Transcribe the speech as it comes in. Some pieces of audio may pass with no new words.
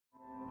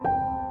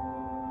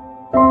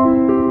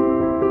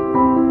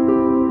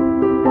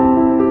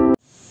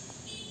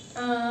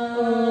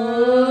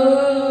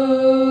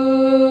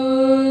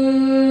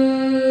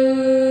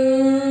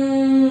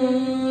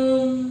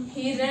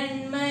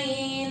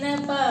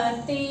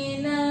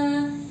तेन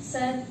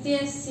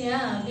सत्यस्य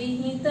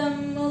विहितं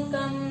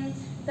मुखं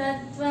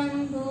तत्त्वं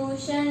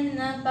भूषन्न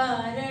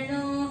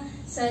पारणो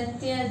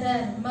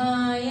सत्यधर्मायष्टये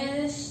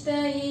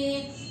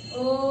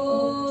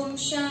ॐ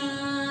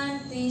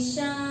शान्ति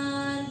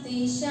शान्ति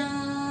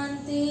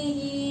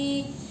शान्तिः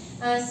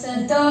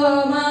असतो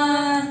मा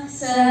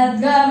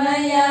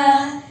सद्गमय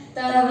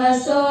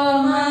तमसो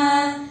मा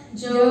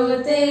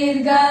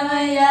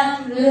ज्योतिर्गमय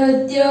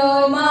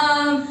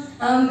मृत्योर्माम्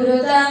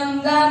अमृतं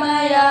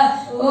गमय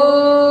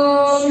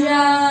ॐ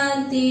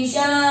शान्ति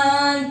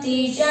शान्ति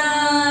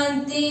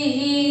शान्तिः.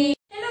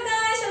 Hello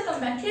guys, welcome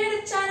back here to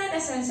the channel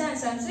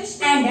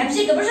and I'm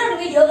sick of a short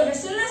video. If you're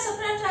still not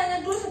subscribed to the channel,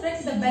 do subscribe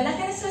to the bell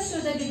icon so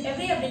that you get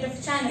every update of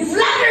the channel. If you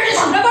like it, hit the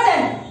subscribe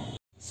button.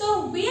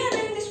 So we are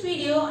doing this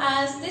video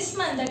as this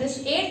month, that is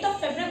 8th of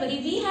February,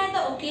 we had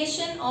the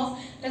occasion of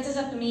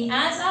Rathasaptami.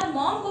 As our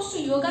mom goes to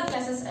yoga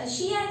classes,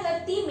 she and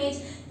her teammates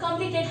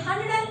completed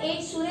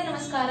 108 Surya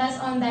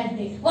Namaskaras on that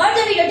day. Watch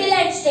the video till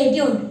end, stay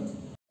tuned.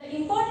 The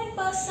important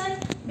person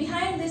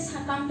behind this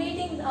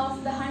completing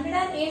of the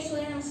 108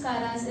 Surya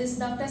Namaskaras is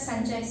Dr.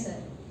 Sanjay sir.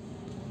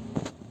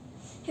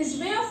 His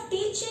way of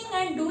teaching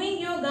and doing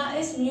yoga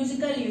is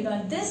musical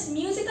yoga. This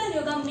musical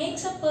yoga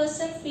makes a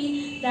person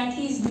feel that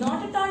he is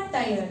not at all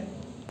tired.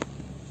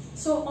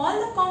 So all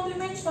the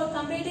compliments for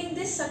completing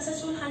this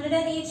successful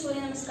 108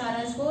 Surya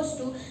Namaskaras goes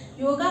to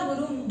Yoga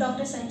Guru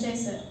Dr. Sanjay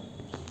sir.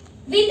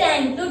 We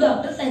thank to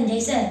Dr. Sanjay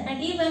sir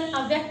And even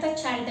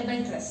Avyakta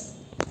Charitable Trust.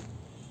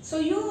 So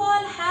you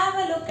all have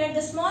a look at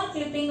the small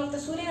clipping of the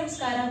Surya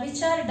Namaskara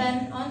which are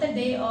done on the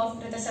day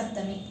of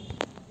Rathasaptami.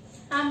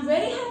 I am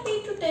very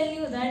happy to tell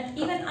you that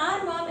even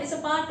our mom is a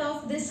part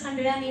of this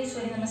 108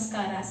 Surya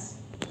Namaskaras.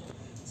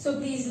 So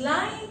please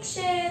like,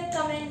 share,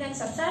 comment and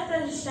subscribe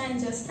to this channel.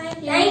 Just thank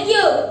you. Thank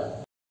you.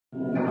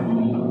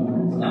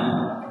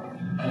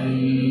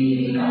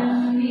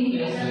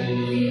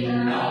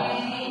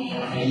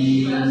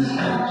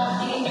 Thank you.